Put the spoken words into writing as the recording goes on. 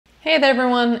Hey there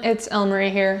everyone, it's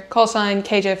Elmarie here, call sign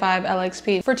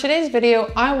KJ5LXP. For today's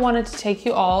video, I wanted to take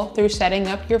you all through setting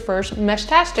up your first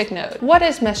Meshtastic node. What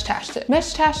is Meshtastic?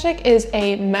 Meshtastic is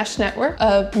a mesh network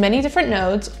of many different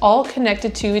nodes, all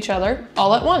connected to each other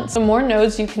all at once. The more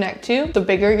nodes you connect to, the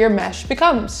bigger your mesh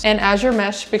becomes. And as your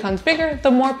mesh becomes bigger,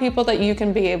 the more people that you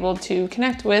can be able to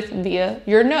connect with via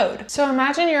your node. So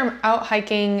imagine you're out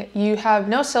hiking, you have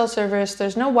no cell service,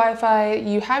 there's no Wi-Fi,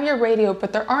 you have your radio,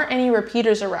 but there aren't any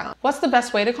repeaters around. What's the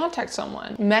best way to contact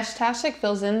someone? Meshtastic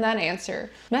fills in that answer.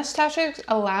 Meshtastic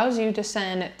allows you to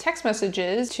send text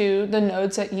messages to the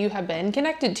nodes that you have been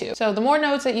connected to. So the more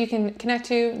nodes that you can connect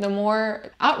to, the more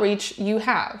outreach you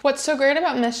have. What's so great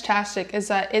about Meshtastic is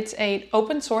that it's an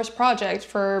open source project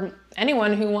for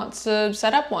anyone who wants to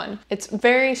set up one. It's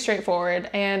very straightforward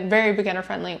and very beginner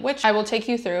friendly, which I will take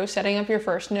you through setting up your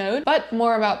first node, but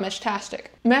more about Meshtastic.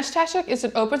 Meshtastic is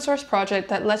an open source project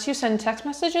that lets you send text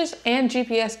messages and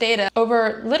GPS data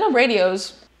over little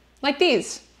radios like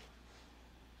these.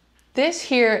 This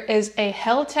here is a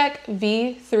Heltec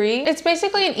V3. It's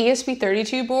basically an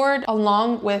ESP32 board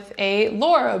along with a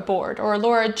LoRa board or a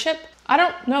LoRa chip. I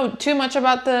don't know too much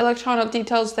about the electronic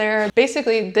details there.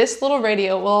 Basically, this little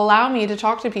radio will allow me to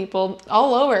talk to people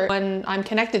all over when I'm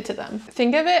connected to them.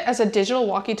 Think of it as a digital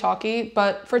walkie-talkie,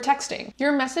 but for texting.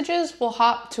 Your messages will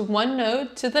hop to one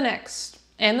node to the next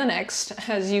and the next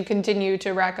as you continue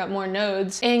to rack up more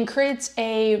nodes and creates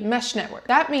a mesh network.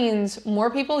 That means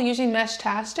more people using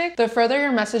Meshtastic, the further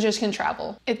your messages can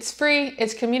travel. It's free,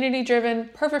 it's community driven,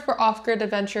 perfect for off-grid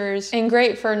adventures, and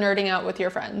great for nerding out with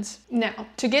your friends. Now,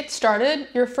 to get started,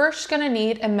 you're first gonna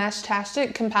need a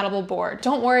Meshtastic compatible board.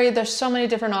 Don't worry, there's so many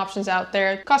different options out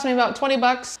there. It cost me about 20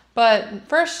 bucks. But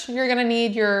first, you're gonna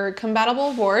need your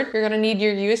compatible board. You're gonna need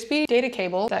your USB data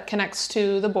cable that connects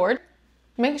to the board.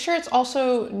 Make sure it's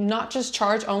also not just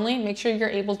charge only. Make sure you're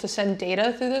able to send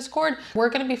data through this cord. We're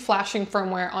going to be flashing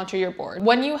firmware onto your board.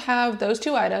 When you have those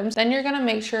two items, then you're going to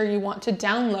make sure you want to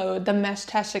download the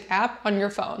Meshtastic app on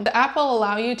your phone. The app will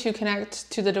allow you to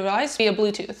connect to the device via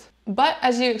Bluetooth. But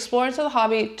as you explore into the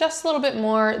hobby just a little bit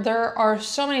more, there are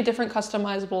so many different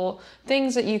customizable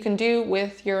things that you can do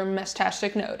with your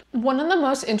Meshtastic node. One of the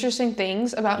most interesting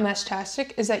things about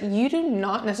Meshtastic is that you do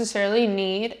not necessarily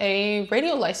need a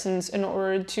radio license in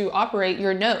order to operate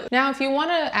your node. Now, if you want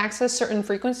to access certain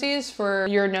frequencies for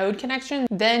your node connection,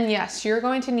 then yes, you're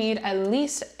going to need at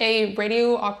least a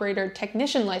radio operator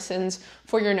technician license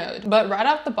for your node. But right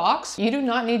out the box, you do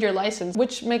not need your license,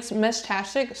 which makes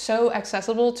Meshtastic so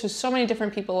accessible to so many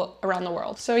different people around the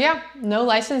world. So yeah, no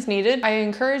license needed. I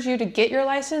encourage you to get your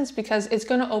license because it's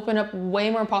going to open up way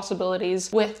more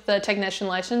possibilities with the technician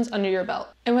license under your belt.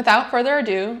 And without further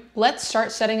ado, let's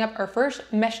start setting up our first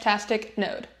Meshtastic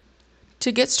node.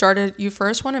 To get started, you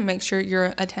first want to make sure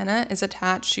your antenna is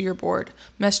attached to your board.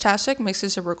 Meshtastic makes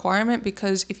this a requirement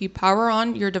because if you power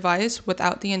on your device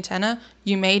without the antenna,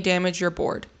 you may damage your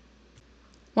board.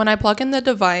 When I plug in the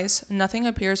device, nothing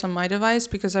appears on my device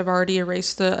because I've already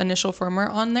erased the initial firmware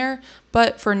on there,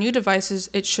 but for new devices,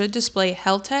 it should display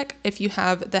Heltec if you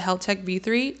have the Heltec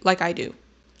V3 like I do.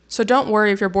 So don't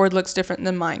worry if your board looks different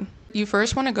than mine. You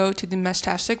first want to go to the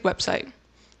Meshtastic website.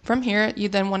 From here, you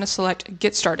then want to select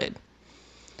Get Started.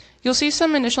 You'll see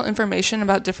some initial information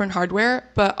about different hardware,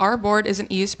 but our board is an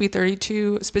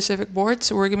ESP32 specific board,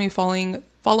 so we're going to be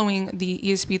following the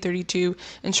ESP32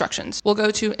 instructions. We'll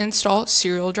go to Install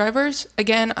Serial Drivers.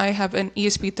 Again, I have an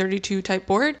ESP32 type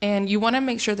board, and you want to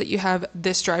make sure that you have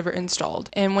this driver installed.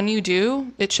 And when you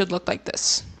do, it should look like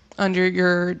this under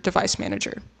your device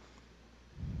manager.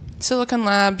 Silicon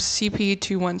Labs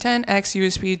CP2110X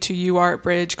USB to UART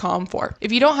bridge COM4.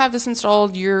 If you don't have this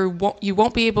installed, you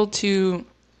won't be able to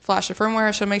flash the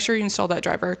firmware, so make sure you install that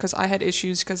driver because I had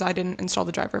issues because I didn't install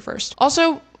the driver first.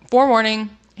 Also, forewarning,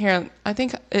 here, I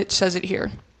think it says it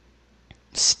here.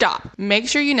 Stop. Make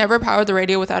sure you never power the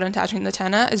radio without attaching the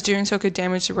antenna, as doing so could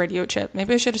damage the radio chip.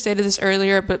 Maybe I should have stated this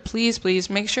earlier, but please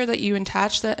make sure that you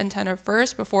attach the antenna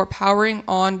first before powering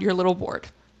on your little board.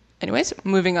 Anyways,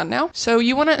 moving on now. So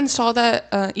you want to install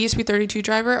that ESP32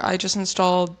 driver. I just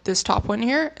installed this top one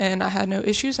here, and I had no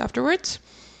issues afterwards.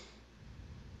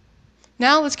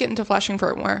 Now let's get into flashing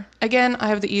firmware. Again, I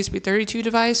have the ESP32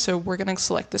 device, so we're going to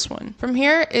select this one. From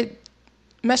here,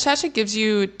 Meshtastic gives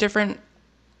you different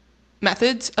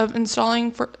methods of installing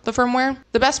the firmware.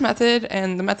 The best method,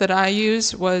 and the method I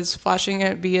use, was flashing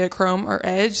it via Chrome or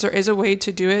Edge. There is a way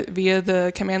to do it via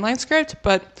the command line script,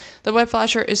 but the web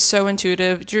flasher is so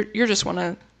intuitive, you're just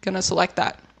gonna select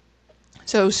that.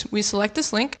 So we select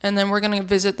this link, and then we're gonna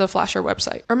visit the flasher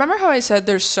website. Remember how I said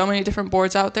there's so many different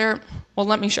boards out there? Well,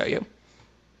 let me show you.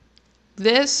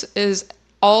 This is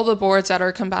all the boards that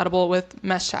are compatible with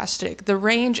Meshtastic. The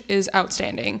range is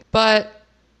outstanding, but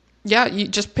yeah, you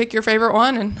just pick your favorite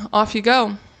one and off you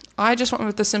go. I just went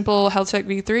with the simple Heltec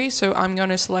V3, so I'm going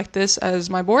to select this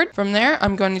as my board. From there,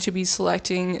 I'm going to be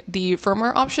selecting the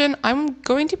firmware option. I'm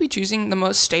going to be choosing the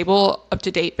most stable,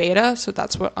 up-to-date beta, so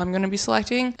that's what I'm going to be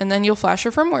selecting, and then you'll flash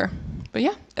your firmware. But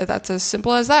yeah, that's as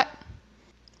simple as that.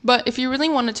 But if you really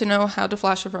wanted to know how to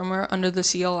flash your firmware under the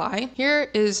CLI,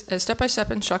 here is a step-by-step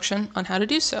instruction on how to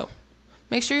do so.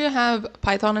 Make sure you have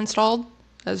Python installed,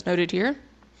 as noted here.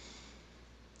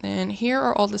 And here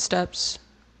are all the steps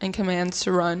and commands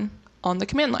to run on the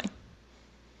command line.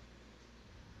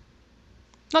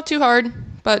 Not too hard,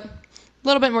 but a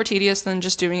little bit more tedious than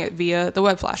just doing it via the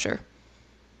web flasher.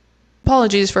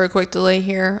 Apologies for a quick delay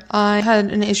here. I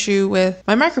had an issue with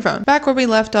my microphone. Back where we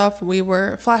left off, we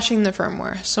were flashing the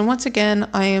firmware. So once again,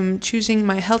 I am choosing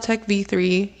my Heltec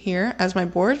V3 here as my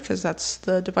board because that's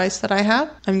the device that I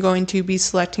have. I'm going to be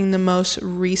selecting the most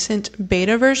recent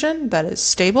beta version that is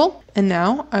stable. And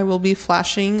now I will be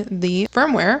flashing the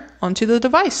firmware onto the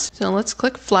device. So let's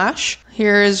click flash.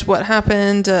 Here is what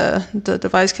happened. The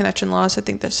device connection loss. I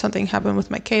think that something happened with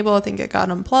my cable. I think it got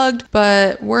unplugged,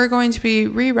 but we're going to be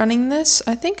rerunning this.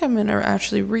 I think I'm going to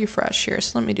actually refresh here.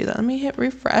 So let me do that. Let me hit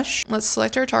refresh. Let's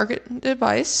select our target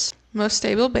device, most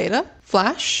stable beta,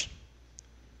 flash.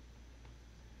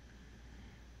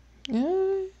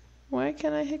 Why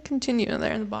can't I hit continue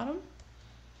there in the bottom?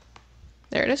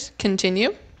 There it is.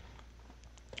 Continue.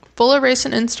 Full erase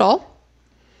and install,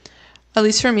 at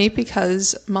least for me,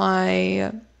 because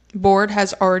my board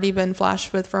has already been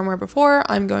flashed with firmware before.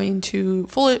 I'm going to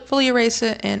fully erase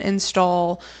it and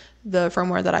install the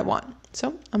firmware that I want.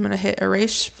 So I'm going to hit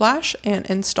erase flash and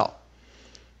install.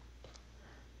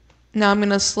 Now I'm going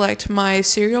to select my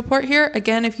serial port here.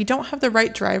 Again, if you don't have the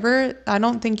right driver, I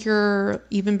don't think you'll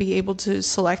even be able to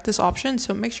select this option.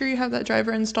 So make sure you have that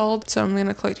driver installed. So I'm going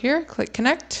to click here, click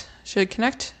connect, should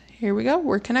connect. Here we go,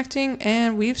 we're connecting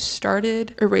and we've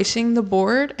started erasing the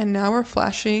board and now we're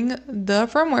flashing the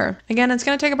firmware. Again, it's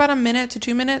gonna take about 1 to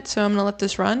 2 minutes, so I'm gonna let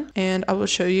this run and I will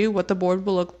show you what the board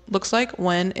will looks like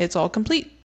when it's all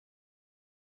complete.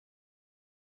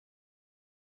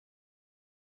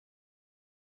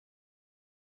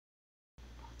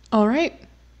 All right,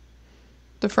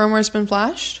 the firmware's been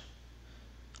flashed.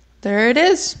 There it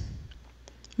is,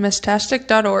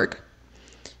 meshtastic.org.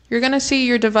 You're gonna see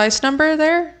your device number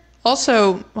there.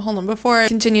 Also, hold on, before I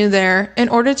continue there, in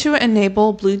order to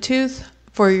enable Bluetooth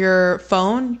for your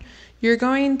phone, you're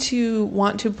going to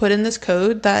want to put in this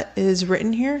code that is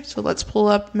written here. So let's pull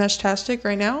up Meshtastic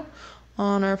right now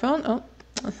on our phone. Oh,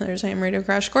 there's AM Radio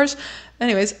Crash Course.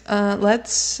 Anyways,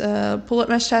 let's pull up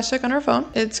Meshtastic on our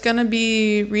phone. It's going to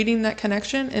be reading that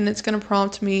connection and it's going to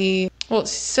prompt me. Well, it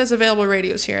says available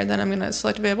radios here, then I'm going to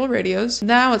select available radios.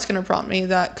 Now it's going to prompt me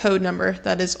that code number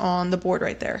that is on the board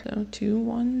right there. So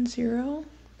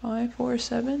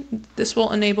 210547. This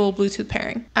will enable Bluetooth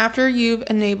pairing. After you've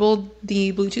enabled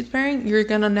the Bluetooth pairing, you're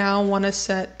going to now want to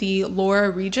set the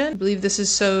LoRa region. I believe this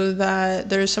is so that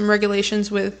there's some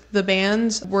regulations with the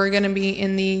bands. We're going to be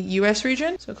in the US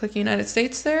region. So click United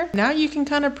States there. Now you can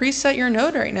kind of preset your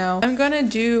node right now. I'm going to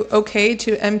do OK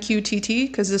to MQTT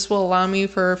because this will allow me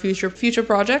for future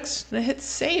projects. I'm going to hit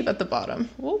save at the bottom.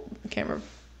 Whoa, camera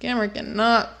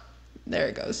cannot. There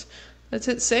it goes. Let's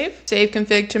hit save. Save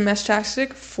config to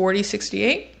Meshtastic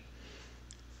 4068.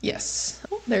 Yes.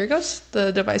 Oh, there it goes.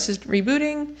 The device is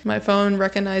rebooting. My phone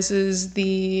recognizes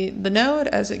the node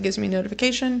as it gives me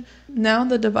notification. Now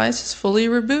the device is fully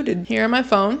rebooted. Here on my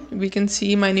phone, we can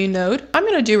see my new node. I'm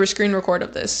going to do a screen record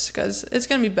of this because it's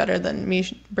going to be better than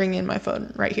me bringing in my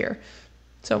phone right here.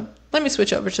 So let me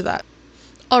switch over to that.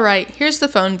 Alright, here's the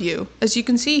phone view. As you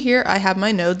can see here, I have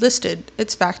my node listed.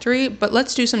 It's factory, but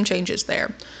let's do some changes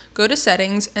there. Go to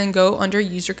settings and go under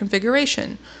user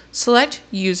configuration. Select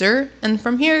user, and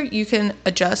from here you can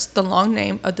adjust the long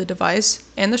name of the device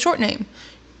and the short name.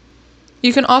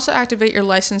 You can also activate your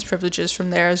license privileges from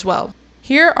there as well.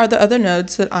 Here are the other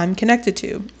nodes that I'm connected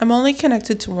to. I'm only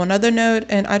connected to one other node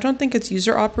and I don't think it's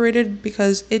user operated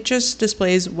because it just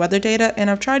displays weather data and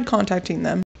I've tried contacting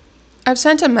them. I've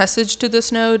sent a message to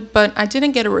this node, but I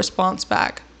didn't get a response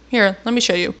back. Here, let me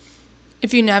show you.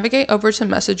 If you navigate over to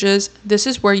messages, this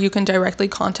is where you can directly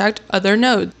contact other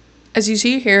nodes. As you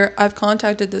see here, I've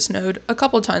contacted this node a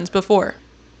couple times before.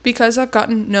 Because I've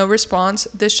gotten no response,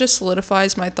 this just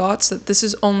solidifies my thoughts that this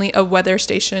is only a weather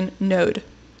station node.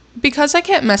 Because I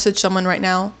can't message someone right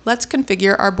now, let's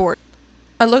configure our board.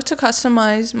 I look to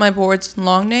customize my board's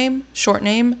long name, short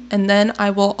name, and then I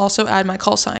will also add my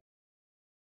call sign.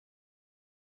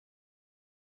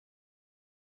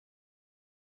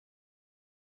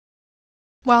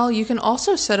 While you can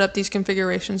also set up these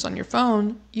configurations on your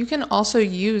phone, you can also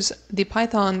use the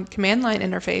Python command line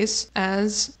interface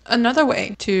as another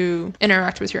way to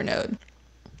interact with your node.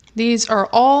 These are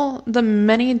all the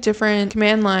many different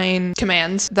command line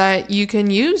commands that you can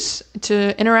use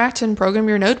to interact and program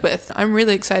your node with. I'm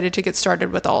really excited to get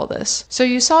started with all of this. So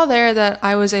you saw there that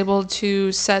I was able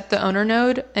to set the owner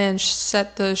node and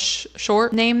set the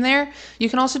short name there. You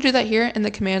can also do that here in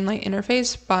the command line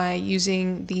interface by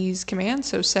using these commands.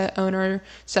 So set owner,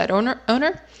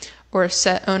 or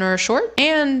set owner short.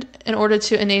 And in order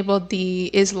to enable the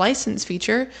is licensed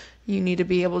feature, you need to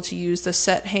be able to use the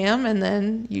set ham, and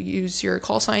then you use your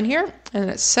call sign here and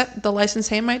it's set the license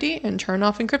ham ID and turn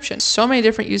off encryption. So many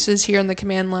different uses here in the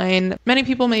command line. Many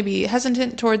people may be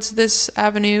hesitant towards this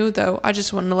avenue, though I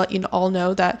just wanted to let you all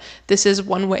know that this is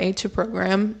one way to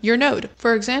program your node.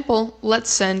 For example,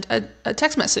 let's send a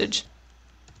text message.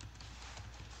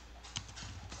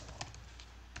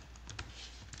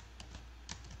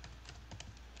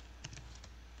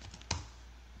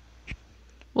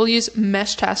 We'll use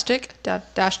Meshtastic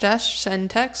 -- send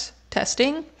text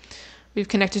testing. We've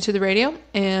connected to the radio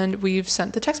and we've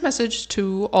sent the text message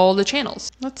to all the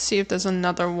channels. Let's see if there's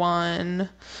another one.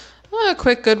 A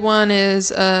quick good one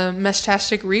is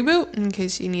Meshtastic reboot. In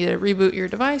case you need to reboot your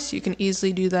device, you can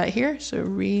easily do that here. So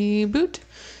reboot,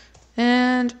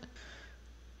 and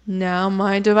now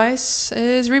my device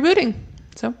is rebooting.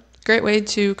 So great way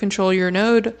to control your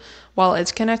node while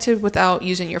it's connected without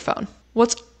using your phone.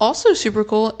 What's also super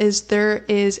cool is there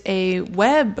is a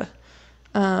web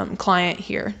client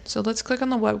here. So let's click on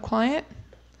the web client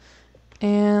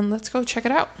and let's go check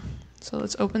it out. So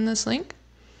let's open this link.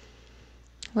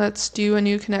 Let's do a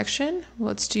new connection.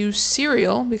 Let's do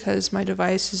serial because my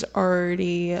device is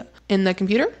already in the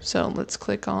computer. So let's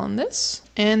click on this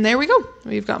and there we go.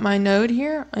 We've got my node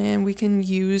here and we can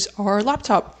use our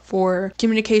laptop for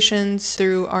communications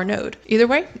through our node. Either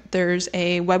way, there's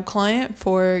a web client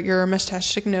for your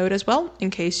Meshtastic node as well, in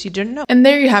case you didn't know. And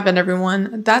there you have it,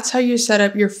 everyone. That's how you set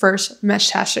up your first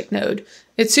Meshtastic node.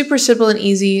 It's super simple and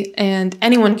easy, and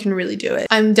anyone can really do it.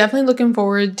 I'm definitely looking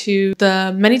forward to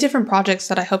the many different projects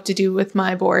that I hope to do with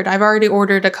my board. I've already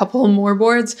ordered a couple more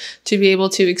boards to be able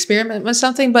to experiment with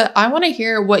something, but I want to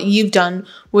hear what you've done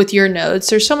with your nodes.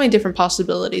 There's so many different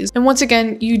possibilities. And once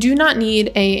again, you do not need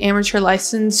an amateur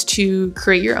license to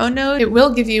create your own node. It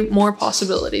will give you more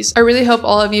possibilities. I really hope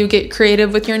all of you get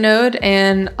creative with your node,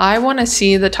 and I want to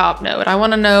see the top node. I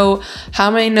want to know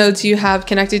how many nodes you have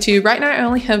connected to. Right now, I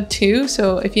only have 2,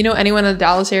 so if you know anyone in the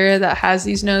Dallas area that has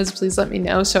these nodes, please let me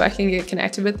know so I can get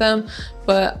connected with them.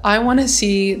 But I want to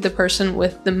see the person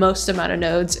with the most amount of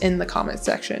nodes in the comment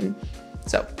section.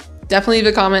 So definitely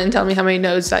leave a comment and tell me how many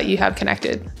nodes that you have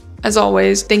connected. As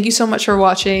always, thank you so much for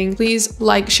watching. Please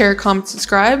like, share, comment,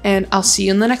 subscribe, and I'll see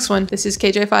you in the next one. This is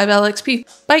KJ5LXP.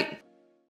 Bye.